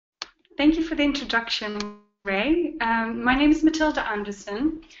Thank you for the introduction, Ray. My name is Matilda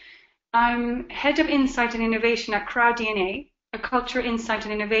Andersson. I'm Head of Insight and Innovation at CrowdDNA, a culture, insight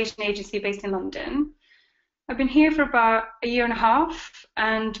and innovation agency based in London. I've been here for about a year and a half,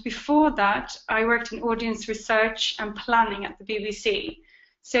 and before that, I worked in audience research and planning at the BBC.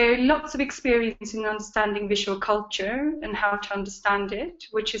 So lots of experience in understanding visual culture and how to understand it,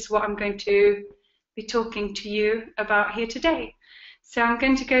 which is what I'm going to be talking to you about here today. So I'm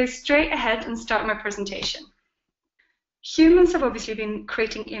going to go straight ahead and start my presentation. Humans have obviously been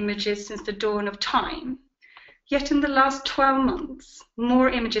creating images since the dawn of time, yet in the last 12 months, more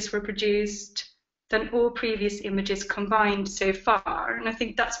images were produced than all previous images combined so far. And I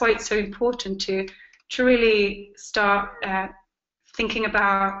think that's why it's so important to really start thinking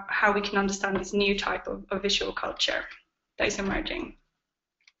about how we can understand this new type of visual culture that is emerging.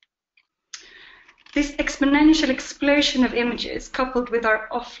 This exponential explosion of images, coupled with our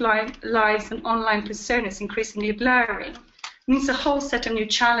offline lives and online personas increasingly blurring, means a whole set of new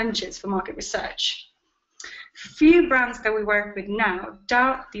challenges for market research. Few brands that we work with now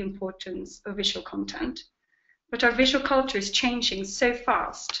doubt the importance of visual content, but our visual culture is changing so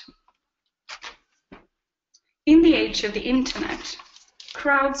fast. In the age of the internet,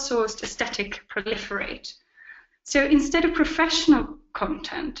 crowdsourced aesthetic proliferate. So instead of professional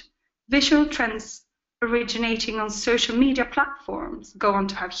content, visual trends originating on social media platforms go on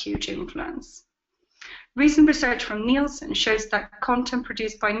to have huge influence. Recent research from Nielsen shows that content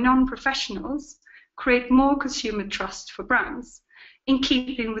produced by non-professionals create more consumer trust for brands, in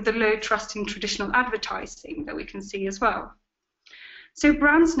keeping with the low trust in traditional advertising that we can see as well. So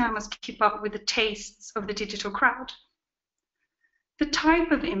brands now must keep up with the tastes of the digital crowd. The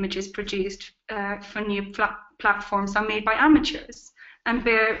type of images produced for new platforms are made by amateurs and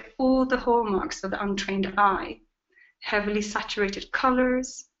bear all the hallmarks of the untrained eye: heavily saturated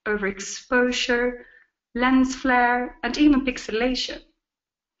colors, overexposure, lens flare, and even pixelation.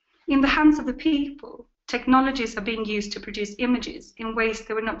 In the hands of the people, technologies are being used to produce images in ways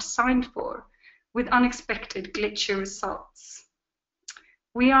they were not designed for, with unexpected glitchy results.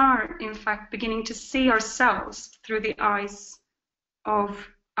 We are, in fact, beginning to see ourselves through the eyes of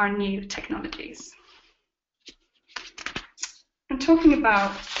our new technologies. And talking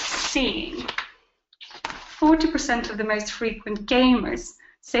about seeing, 40% of the most frequent gamers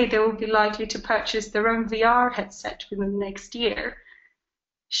say they will be likely to purchase their own VR headset within the next year,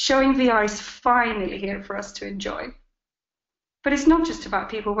 showing VR is finally here for us to enjoy. But it's not just about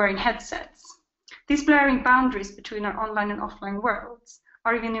people wearing headsets. These blurring boundaries between our online and offline worlds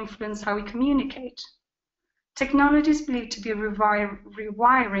are even influence how we communicate. Technology is believed to be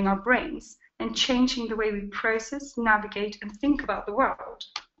rewiring our brains and changing the way we process, navigate, and think about the world.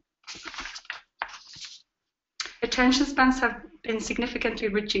 Attention spans have been significantly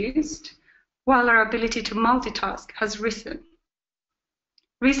reduced, while our ability to multitask has risen.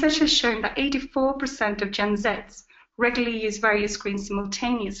 Research has shown that 84% of Gen Zs regularly use various screens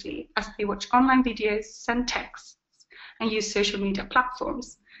simultaneously as they watch online videos, send texts, and use social media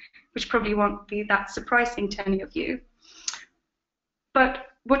platforms, which probably won't be that surprising to any of you. But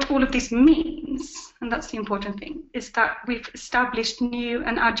what all of this means, and that's the important thing, is that we've established new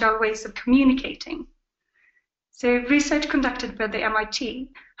and agile ways of communicating. So research conducted by the MIT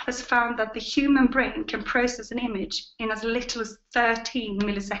has found that the human brain can process an image in as little as 13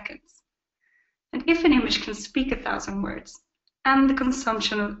 milliseconds. And if an image can speak 1,000 words, and the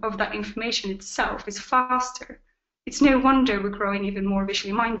consumption of that information itself is faster, it's no wonder we're growing even more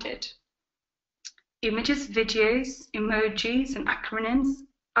visually minded. Images, videos, emojis, and acronyms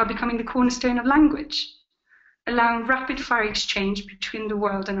are becoming the cornerstone of language, allowing rapid-fire exchange between the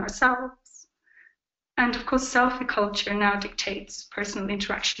world and ourselves. And of course, selfie culture now dictates personal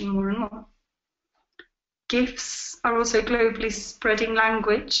interaction more and more. GIFS are also globally spreading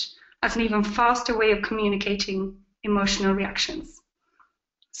language as an even faster way of communicating emotional reactions.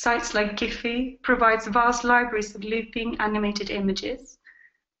 Sites like Giphy provides vast libraries of looping animated images,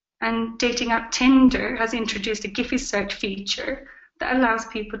 and dating app Tinder has introduced a Giphy search feature that allows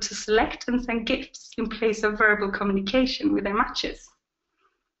people to select and send GIFs in place of verbal communication with their matches.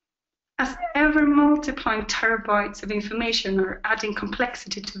 As ever multiplying terabytes of information are adding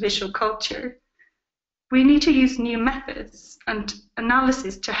complexity to visual culture, we need to use new methods and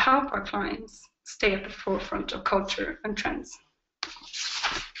analysis to help our clients stay at the forefront of culture and trends.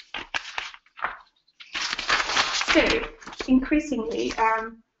 So, increasingly,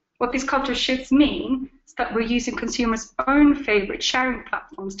 what these culture shifts mean is that we're using consumers' own favorite sharing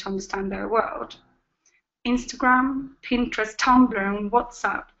platforms to understand their world. Instagram, Pinterest, Tumblr, and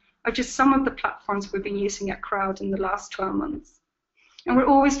WhatsApp are just some of the platforms we've been using at Crowd in the last 12 months. And we're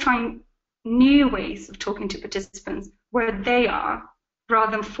always trying new ways of talking to participants where they are,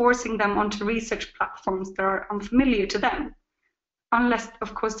 rather than forcing them onto research platforms that are unfamiliar to them, unless,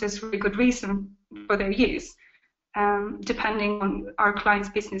 of course, there's really good reason for their use, depending on our clients'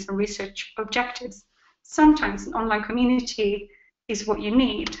 business and research objectives. Sometimes an online community is what you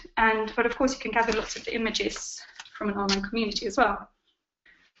need, but of course you can gather lots of images from an online community as well.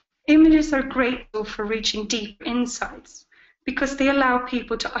 Images are great for reaching deep insights because they allow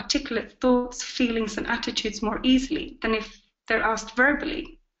people to articulate thoughts, feelings, and attitudes more easily than if they're asked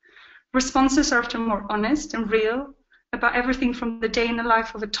verbally. Responses are often more honest and real about everything from the day in the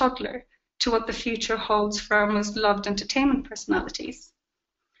life of a toddler to what the future holds for our most loved entertainment personalities.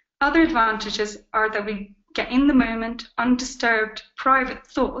 Other advantages are that we get in the moment, undisturbed, private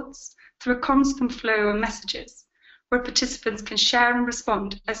thoughts through a constant flow of messages, where participants can share and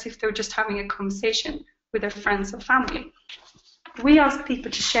respond as if they were just having a conversation with their friends or family. We ask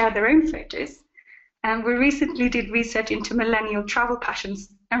people to share their own photos, and we recently did research into millennial travel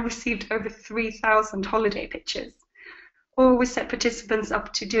passions and received over 3,000 holiday pictures. Or we set participants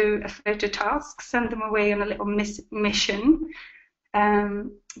up to do a photo task, send them away on a little mission.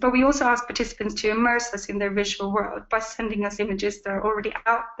 But we also ask participants to immerse us in their visual world by sending us images that are already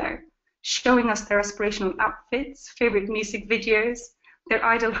out there, showing us their aspirational outfits, favorite music videos, their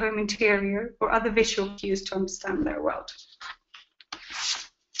ideal home interior, or other visual cues to understand their world.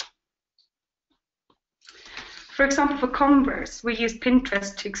 For example, for Converse, we used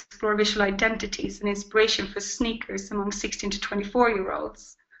Pinterest to explore visual identities and inspiration for sneakers among 16 to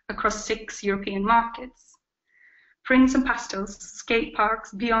 24-year-olds across 6 European markets. Prints and pastels, skate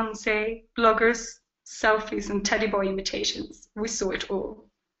parks, Beyoncé, bloggers, selfies, and teddy boy imitations. We saw it all.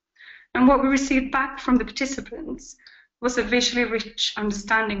 And what we received back from the participants was a visually rich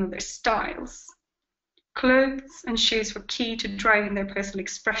understanding of their styles. Clothes and shoes were key to driving their personal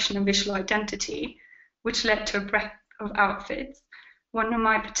expression and visual identity, which led to a breadth of outfits. One of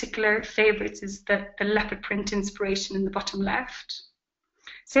my particular favorites is the leopard print inspiration in the bottom left.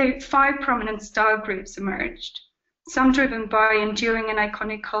 So 5 prominent style groups emerged, some driven by enduring and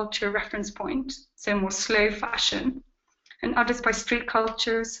iconic culture reference point, so more slow fashion, and others by street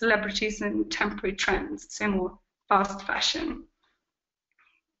culture, celebrities, and temporary trends, so more fast fashion.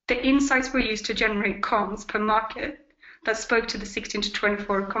 The insights were used to generate comms per market that spoke to the 16 to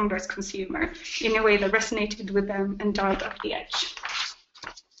 24 Converse consumer in a way that resonated with them and dialed up the edge.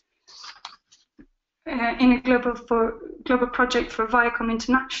 In a global project for Viacom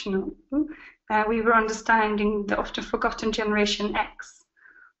International, we were understanding the often forgotten Generation X,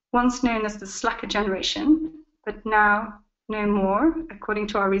 once known as the slacker generation, but now no more, according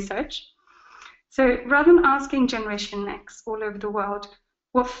to our research. So rather than asking Generation X all over the world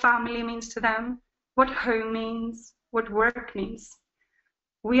what family means to them, what home means, what work means,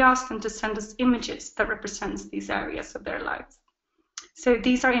 we asked them to send us images that represent these areas of their lives. So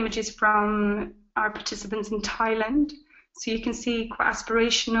these are images from our participants in Thailand. So you can see quite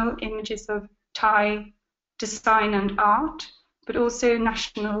aspirational images of Thai design and art, but also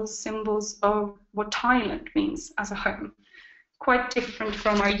national symbols of what Thailand means as a home. Quite different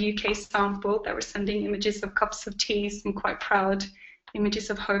from our UK sample that we're sending images of cups of teas and quite proud images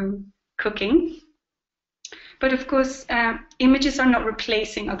of home cooking. But of course, images are not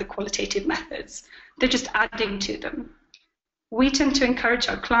replacing other qualitative methods. They're just adding to them. We tend to encourage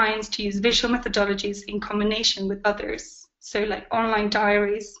our clients to use visual methodologies in combination with others. So like online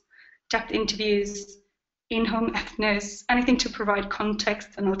diaries, depth interviews, in-home ethnos, anything to provide context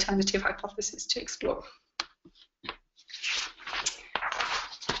and alternative hypotheses to explore.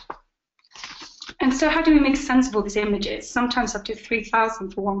 And so how do we make sense of all these images, sometimes up to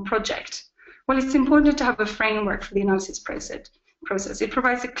 3,000 for one project? Well, it's important to have a framework for the analysis process. It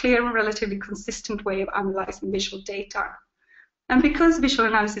provides a clear and relatively consistent way of analyzing visual data. And because visual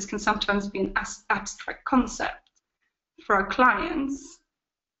analysis can sometimes be an abstract concept for our clients,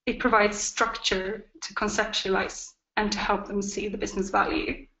 it provides structure to conceptualize and to help them see the business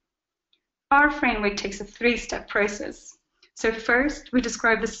value. Our framework takes a 3-step process. So first, we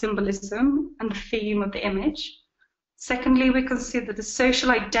describe the symbolism and the theme of the image. Secondly, we consider the social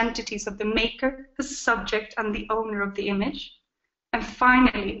identities of the maker, the subject, and the owner of the image. And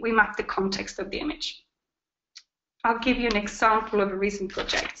finally, we map the context of the image. I'll give you an example of a recent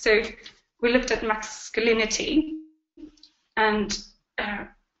project. So we looked at masculinity and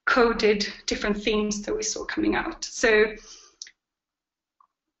coded different themes that we saw coming out. So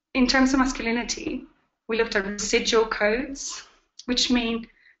in terms of masculinity, we looked at residual codes, which mean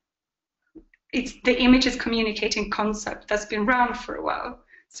the image is communicating concept that's been around for a while.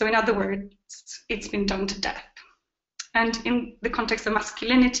 So in other words, it's been done to death. And in the context of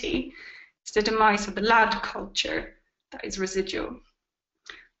masculinity, it's the demise of the lad culture that is residual.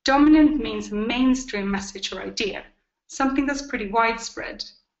 Dominant means a mainstream message or idea, something that's pretty widespread,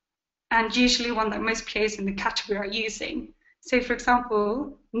 and usually one that most players in the category are using. So, for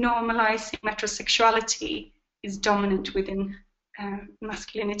example, normalizing metrosexuality is dominant within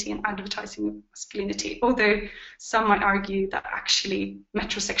masculinity and advertising of masculinity, although some might argue that actually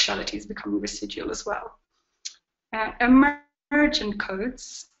metrosexuality is becoming residual as well. Emergent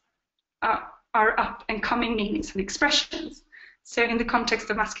codes are up and coming meanings and expressions. So in the context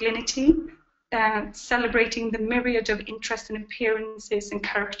of masculinity, celebrating the myriad of interests and appearances and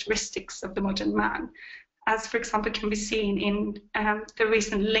characteristics of the modern man, as for example can be seen in the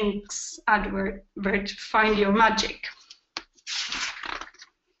recent Lynx advert, Find Your Magic.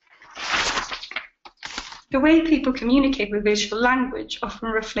 The way people communicate with visual language often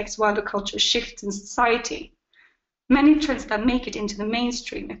reflects wider cultural shifts in society. Many trends that make it into the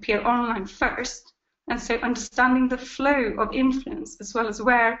mainstream appear online first, and so understanding the flow of influence as well as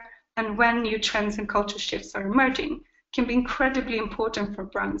where and when new trends and cultural shifts are emerging can be incredibly important for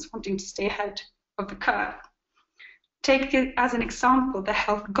brands wanting to stay ahead of the curve. Take as an example the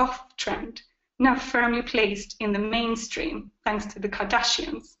health goth trend, now firmly placed in the mainstream thanks to the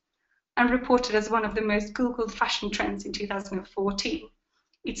Kardashians, and reported as one of the most Googled fashion trends in 2014.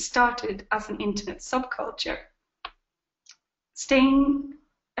 It started as an internet subculture. Staying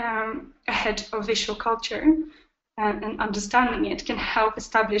ahead of visual culture and understanding it can help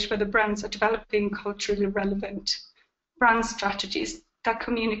establish whether brands are developing culturally relevant brand strategies that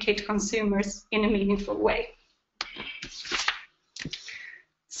communicate to consumers in a meaningful way.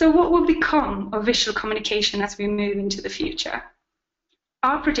 So what will become of visual communication as we move into the future?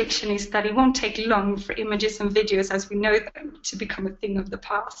 Our prediction is that it won't take long for images and videos as we know them to become a thing of the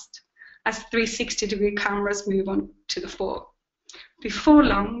past, as 360-degree cameras move on to the fore. Before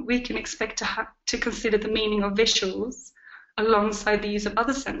long, we can expect to consider the meaning of visuals alongside the use of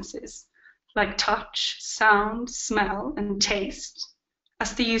other senses, like touch, sound, smell, and taste,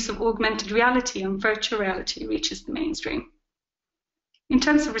 as the use of augmented reality and virtual reality reaches the mainstream. In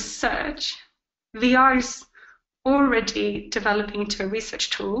terms of research, VR is already developing into a research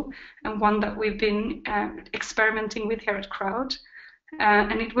tool, and one that we've been experimenting with here at Crowd.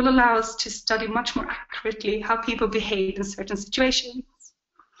 And it will allow us to study much more accurately how people behave in certain situations.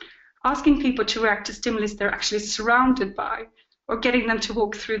 Asking people to react to stimulus they're actually surrounded by, or getting them to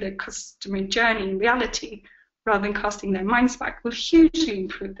walk through their customer journey in reality, rather than casting their minds back, will hugely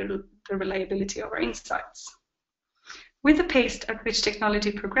improve the reliability of our insights. With the pace at which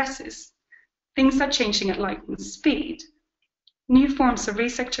technology progresses, things are changing at lightning speed. New forms of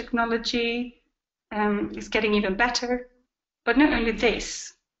research technology is getting even better. But not only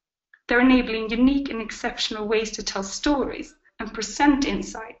this, they're enabling unique and exceptional ways to tell stories and present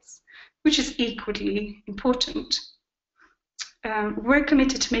insights, which is equally important. We're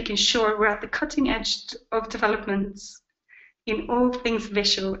committed to making sure we're at the cutting edge of developments in all things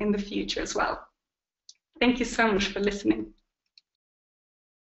visual in the future as well. Thank you so much for listening.